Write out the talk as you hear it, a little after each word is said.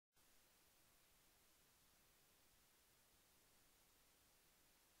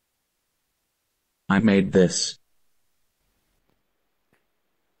I made this.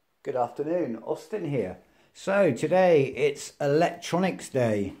 Good afternoon, Austin here. So today it's electronics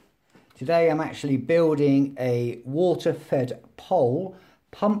day. Today I'm actually building a water-fed pole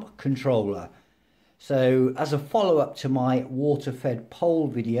pump controller. So as a follow-up to my water-fed pole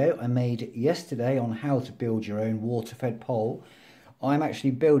video I made yesterday on how to build your own water-fed pole, I'm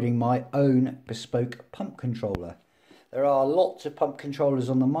actually building my own bespoke pump controller. There are lots of pump controllers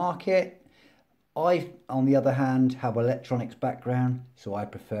on the market. I, on the other hand, have an electronics background, so I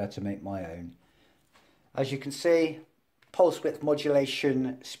prefer to make my own. As you can see, pulse width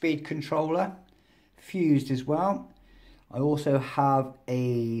modulation speed controller, fused as well. I also have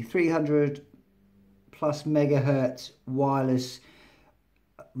a 300 plus megahertz wireless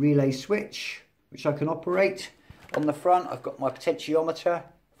relay switch, which I can operate. On the front, I've got my potentiometer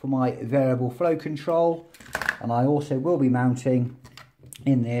for my variable flow control, and I also will be mounting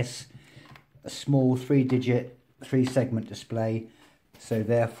in this a small 3-digit 3-segment display, so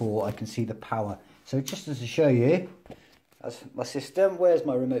therefore I can see the power. So just as to show you, that's my system. Where's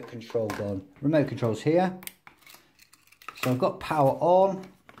my remote control gone? Remote control's here. So I've got power on.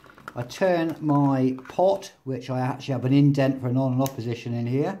 I turn my pot, which I actually have an indent for an on and off position in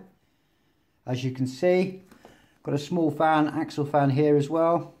here. As you can see, got a small fan, axle fan here as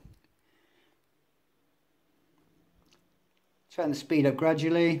well. Turn the speed up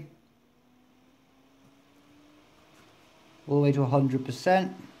gradually, all the way to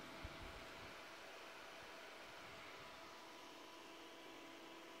 100%.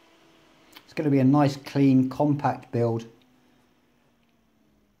 It's going to be a nice, clean, compact build.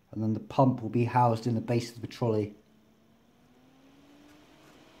 And then the pump will be housed in the base of the trolley.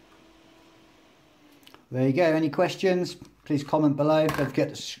 There you go. Any questions? Please comment below. Don't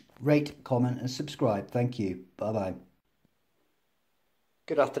forget to rate, comment and subscribe. Thank you. Bye-bye.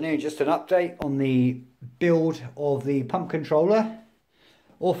 Good afternoon. Just an update on the build of the pump controller.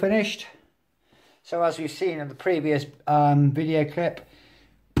 All finished. So as we've seen in the previous video clip,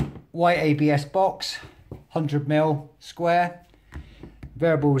 white ABS box, 100mm square,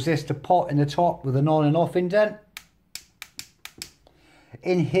 variable resistor pot in the top with an on and off indent.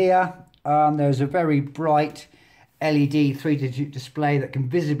 In here there's a very bright LED 3-digit display that can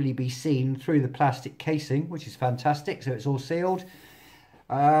visibly be seen through the plastic casing, which is fantastic. So it's all sealed.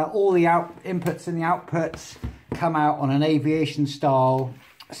 All the inputs and the outputs come out on an aviation style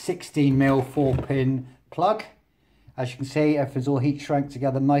 16mm 4-pin plug. As you can see, everything's all heat shrunk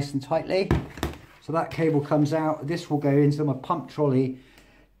together nice and tightly. So that cable comes out. This will go into my pump trolley,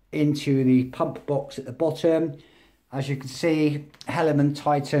 into the pump box at the bottom. As you can see, Hellman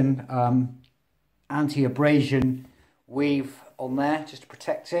Titan anti-abrasion weave on there just to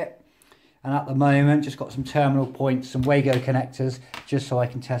protect it. And at the moment, just got some terminal points, some Wago connectors, just so I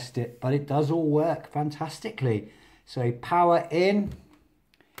can test it. But it does all work fantastically. So power in,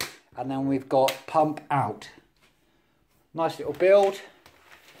 and then we've got pump out. Nice little build.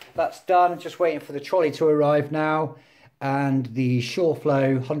 That's done. Just waiting for the trolley to arrive now, and the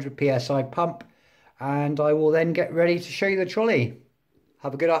SureFlow 100 PSI pump. And I will then get ready to show you the trolley.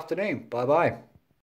 Have a good afternoon. Bye-bye.